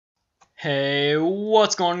Hey,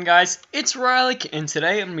 what's going on, guys? It's Riley, and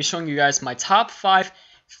today I'm going to be showing you guys my top 5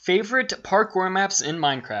 favorite parkour maps in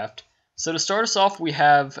Minecraft. So to start us off, we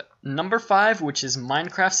have number 5, which is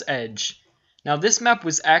Minecraft's Edge. Now this map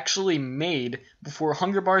was actually made before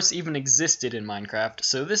Hunger Bars even existed in Minecraft,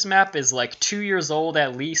 so this map is like 2 years old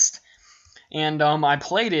at least. And I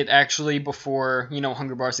played it actually before,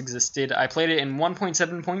 Hunger Bars existed. I played it in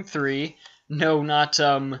 1.7.3. No, not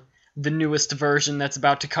the newest version that's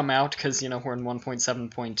about to come out, because we're in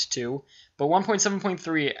 1.7.2, but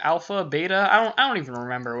 1.7.3 alpha, beta, I don't even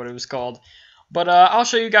remember what it was called. But I'll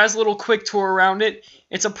show you guys a little quick tour around it.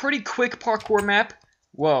 It's a pretty quick parkour map.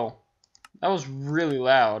 Whoa, that was really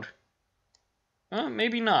loud.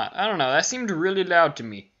 Maybe not, I don't know, that seemed really loud to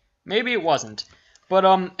me. Maybe it wasn't.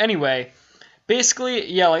 But anyway, basically,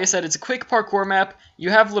 yeah, like I said, it's a quick parkour map.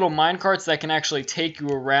 You have little minecarts that can actually take you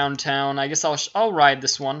around town. I guess I'll ride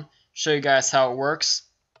this one. Show you guys how it works.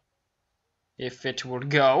 If it will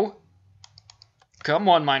go. Come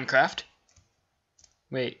on, Minecraft.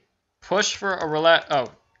 Wait. Push for a relax. Oh,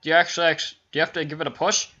 do you have to give it a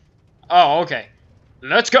push? Oh, okay.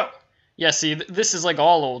 Let's go. Yeah, see, this is like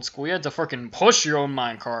all old school. You had to frickin' push your own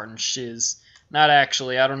minecart and shiz. Not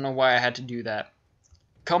actually. I don't know why I had to do that.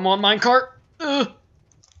 Come on, minecart.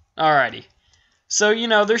 Alrighty. So,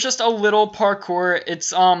 there's just a little parkour.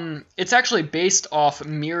 It's actually based off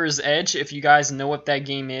Mirror's Edge, if you guys know what that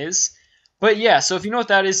game is. But yeah, so if you know what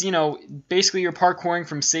that is, basically you're parkouring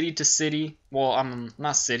from city to city. Well,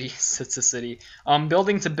 not city, it's a city.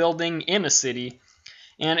 Building to building in a city.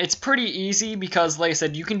 And it's pretty easy because, like I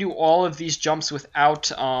said, you can do all of these jumps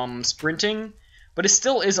without sprinting. But it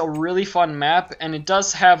still is a really fun map, and it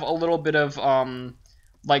does have a little bit of,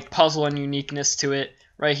 like, puzzle and uniqueness to it.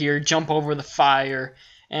 Right here, jump over the fire,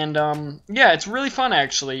 and yeah, it's really fun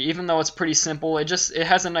actually. Even though it's pretty simple, it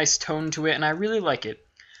has a nice tone to it, and I really like it.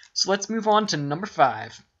 So let's move on to number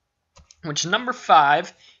 5, which number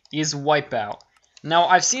 5 is Wipeout. Now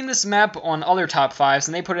I've seen this map on other top 5s,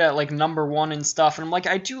 and they put it at like number 1 and stuff, and I'm like,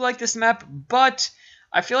 I do like this map, but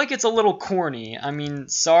I feel like it's a little corny. I mean,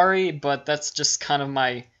 sorry, but that's just kind of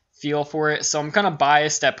my feel for it. So I'm kind of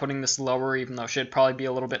biased at putting this lower, even though it should probably be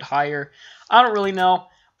a little bit higher. I don't really know.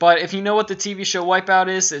 But if you know what the TV show Wipeout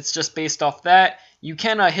is, it's just based off that. You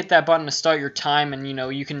can hit that button to start your time, and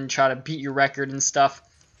you can try to beat your record and stuff.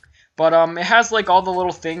 But it has like all the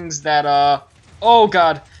little things that oh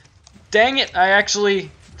god, dang it! I actually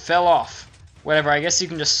fell off. Whatever. I guess you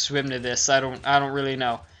can just swim to this. I don't really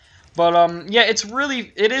know. But yeah,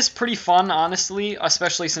 it is pretty fun, honestly,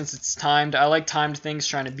 especially since it's timed. I like timed things,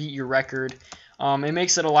 trying to beat your record. It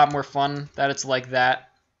makes it a lot more fun that it's like that.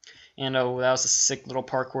 And oh, that was a sick little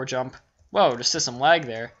parkour jump. Whoa, just did some lag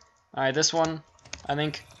there. Alright, this one, I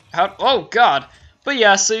think, oh god! But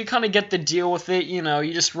yeah, so you kind of get the deal with it, you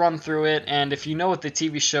just run through it, and if you know what the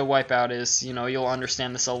TV show Wipeout is, you'll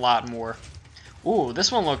understand this a lot more. Ooh,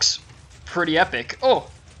 this one looks pretty epic. Oh!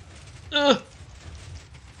 Ugh!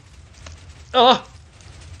 Ugh!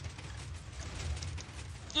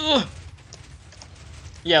 Ugh!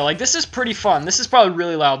 Yeah, like, this is pretty fun. This is probably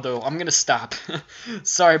really loud, though. I'm gonna stop.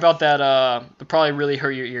 Sorry about that, it probably really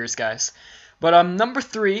hurt your ears, guys. But, number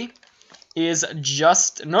 3 is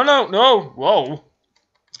just... No! Whoa!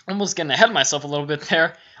 Almost getting ahead of myself a little bit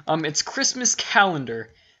there. It's Christmas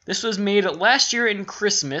Calendar. This was made last year in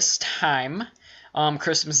Christmas time.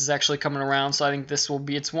 Christmas is actually coming around, so I think this will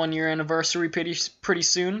be its 1-year anniversary pretty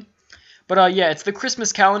soon. But, yeah, it's the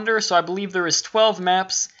Christmas Calendar, so I believe there is 12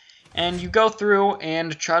 maps. And you go through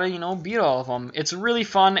and try to, beat all of them. It's really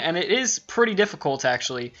fun, and it is pretty difficult,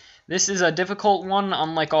 actually. This is a difficult one,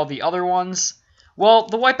 unlike all the other ones. Well,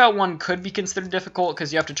 the Wipeout one could be considered difficult,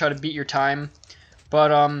 because you have to try to beat your time.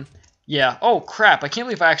 But, yeah. Oh, crap, I can't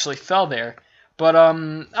believe I actually fell there. But,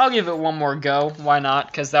 I'll give it one more go. Why not?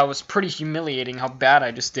 Because that was pretty humiliating how bad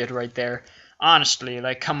I just did right there. Honestly,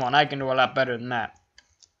 like, come on, I can do a lot better than that.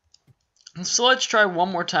 So let's try one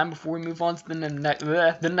more time before we move on to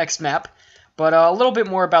the next map. But a little bit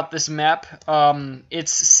more about this map.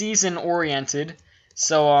 It's season oriented.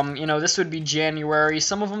 So, this would be January.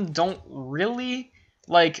 Some of them don't really,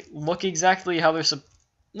 like, look exactly how they're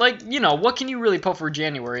like, what can you really put for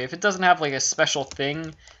January? If it doesn't have, like, a special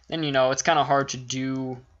thing, then, it's kind of hard to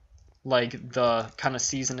do, like, the kind of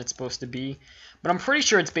season it's supposed to be. But I'm pretty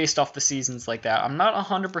sure it's based off the seasons like that. I'm not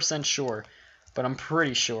 100% sure, but I'm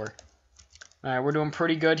pretty sure. Alright, we're doing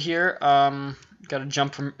pretty good here. Gotta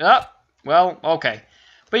jump from... well, okay.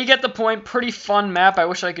 But you get the point. Pretty fun map. I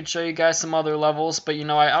wish I could show you guys some other levels, but,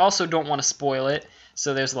 I also don't want to spoil it.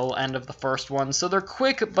 So there's the end of the first one. So they're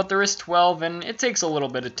quick, but there is 12, and it takes a little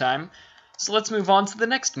bit of time. So let's move on to the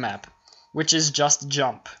next map, which is Just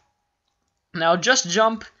Jump. Now, Just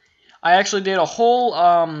Jump, I actually did a whole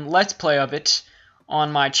Let's Play of it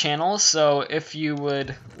on my channel, so if you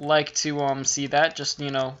would like to see that, just, you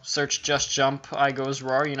know, search Just Jump, I Goes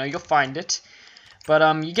Raw, you know, you'll find it.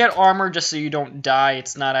 But you get armor just so you don't die.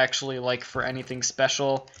 It's not actually, like, for anything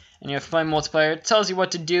special. And you have to play multiplayer. It tells you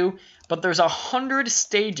what to do, but there's 100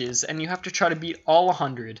 stages, and you have to try to beat all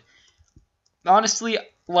 100. Honestly,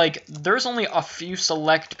 like, there's only a few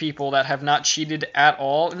select people that have not cheated at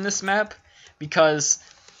all in this map, because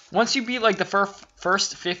once you beat, like, the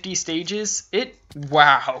first 50 stages,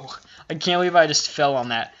 wow, I can't believe I just fell on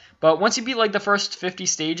that. But once you beat, like, the first 50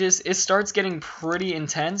 stages, it starts getting pretty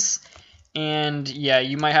intense, and, yeah,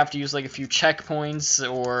 you might have to use, like, a few checkpoints,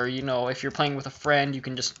 or, you know, if you're playing with a friend, you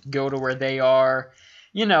can just go to where they are.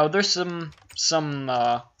 You know, there's some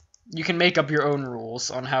you can make up your own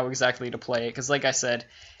rules on how exactly to play it, because like I said,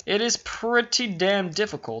 it is pretty damn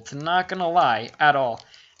difficult, not gonna lie, at all.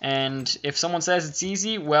 And if someone says it's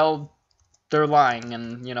easy, well, they're lying,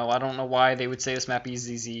 and, you know, I don't know why they would say this map is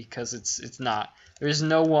easy, because it's not. There's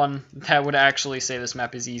no one that would actually say this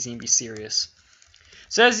map is easy and be serious.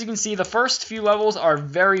 So as you can see, the first few levels are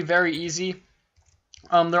very, very easy.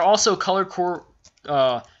 They're also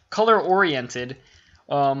color-oriented.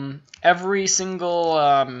 Every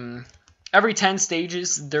 10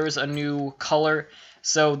 stages, there's a new color.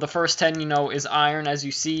 So the first 10, you know, is iron, as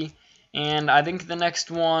you see. And I think the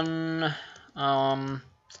next one, I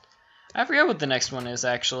forget what the next one is,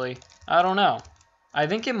 actually. I don't know. I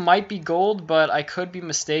think it might be gold, but I could be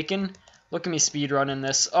mistaken. Look at me speedrunning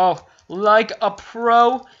this. Oh, like a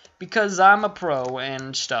pro, because I'm a pro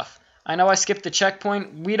and stuff. I know I skipped the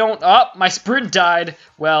checkpoint. We don't... Oh, my sprint died.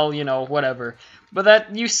 Well, you know, whatever. But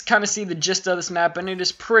that you kind of see the gist of this map, and it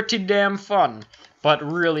is pretty damn fun, but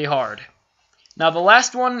really hard. Now, the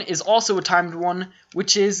last one is also a timed one,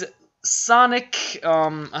 which is Sonic...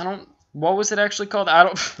 What was it actually called?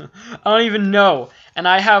 I don't even know. And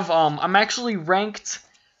I have... I'm actually ranked...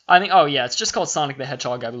 I think... Oh, yeah, it's just called Sonic the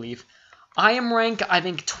Hedgehog, I believe. I am ranked, I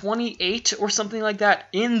think, 28 or something like that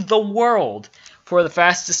in the world for the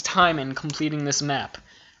fastest time in completing this map.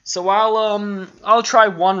 So I'll try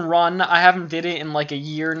one run. I haven't did it in like a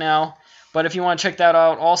year now, but if you want to check that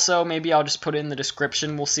out also, maybe I'll just put it in the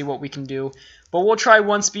description. We'll see what we can do. But we'll try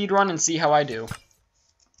one speed run and see how I do.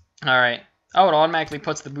 Alright. Oh, it automatically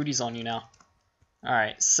puts the booties on you now.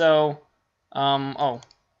 Alright, so oh.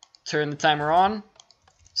 Turn the timer on.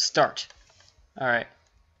 Start. Alright.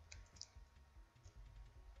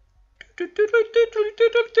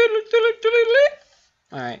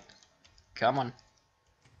 Alright. Come on.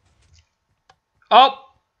 Oh!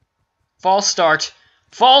 False start.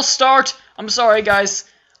 False start! I'm sorry, guys.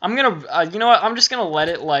 I'm gonna, you know what? I'm just gonna let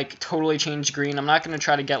it, like, totally change green. I'm not gonna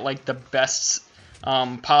try to get, like, the best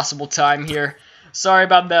possible time here. Sorry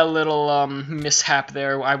about that little mishap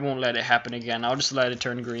there. I won't let it happen again. I'll just let it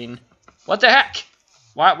turn green. What the heck?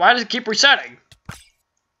 Why does it keep resetting?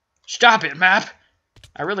 Stop it, map!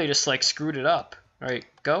 I really just, like, screwed it up. Alright,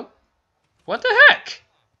 go. What the heck?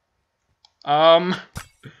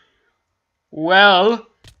 Well...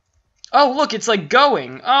 Oh, look, it's, like,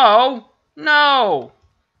 going. Oh, no!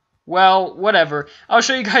 Well, whatever. I'll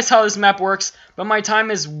show you guys how this map works, but my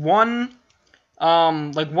time is like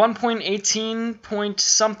 1.18 point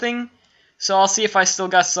something. So I'll see if I still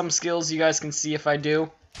got some skills. You guys can see if I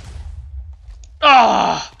do.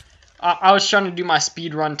 Ah! I was trying to do my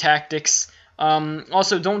speedrun tactics.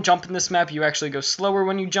 Also, don't jump in this map. You actually go slower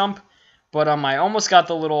when you jump. But I almost got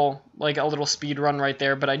the little, like, a little speed run right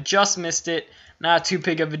there, but I just missed it. Not too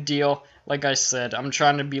big of a deal. Like I said, I'm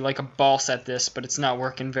trying to be like a boss at this, but it's not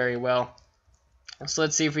working very well. So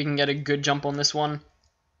let's see if we can get a good jump on this one.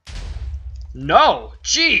 No!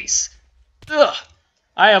 Jeez! Ugh!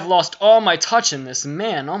 I have lost all my touch in this,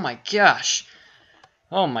 man. Oh my gosh.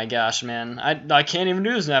 Oh my gosh, man. I can't even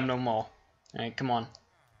do this map no more. Alright, come on.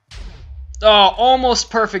 Oh, almost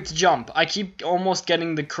perfect jump. I keep almost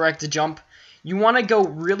getting the correct jump. You want to go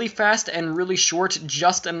really fast and really short,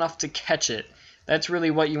 just enough to catch it. That's really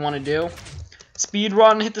what you want to do. Speed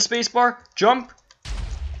run, hit the spacebar, jump.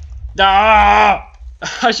 Ah!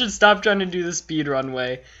 I should stop trying to do the speed run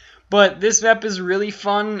way. But this map is really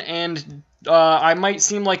fun, and I might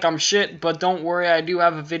seem like I'm shit, but don't worry, I do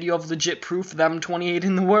have a video of legit proof that I'm 28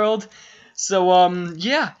 in the world. So,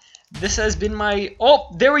 yeah. This has been my...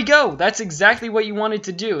 Oh, there we go! That's exactly what you wanted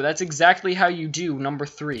to do. That's exactly how you do number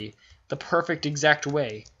 3. The perfect exact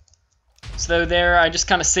way. So there, I just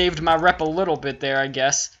kind of saved my rep a little bit there, I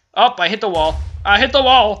guess. Oh, I hit the wall. I hit the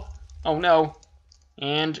wall! Oh, no.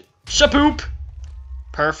 And... shapoop!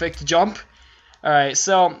 Perfect jump. Alright,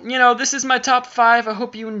 so, you know, this is my top 5. I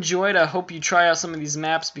hope you enjoyed. I hope you try out some of these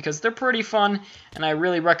maps because they're pretty fun, and I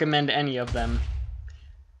really recommend any of them.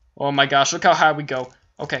 Oh my gosh, look how high we go.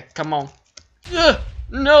 Okay, come on. Ugh,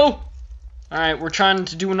 no! Alright, we're trying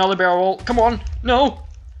to do another barrel roll. Come on, no!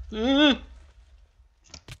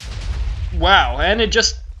 Wow, and it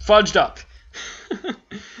just fudged up.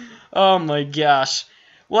 Oh my gosh.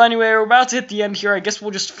 Well, anyway, we're about to hit the end here. I guess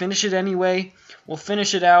we'll just finish it anyway. We'll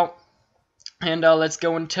finish it out. And let's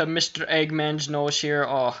go into Mr. Eggman's nose here.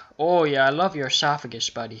 Oh yeah, I love your esophagus,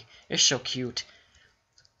 buddy. It's so cute.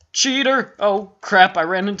 Cheater! Oh crap, I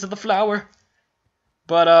ran into the flower.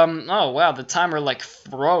 But oh wow, the timer like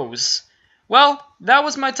froze. Well, that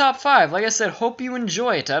was my top 5. Like I said, hope you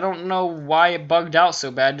enjoy it. I don't know why it bugged out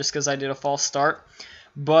so bad, just because I did a false start.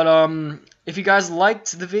 But if you guys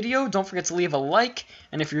liked the video, don't forget to leave a like.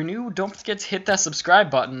 And if you're new, don't forget to hit that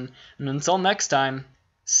subscribe button. And until next time,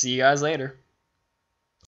 see you guys later.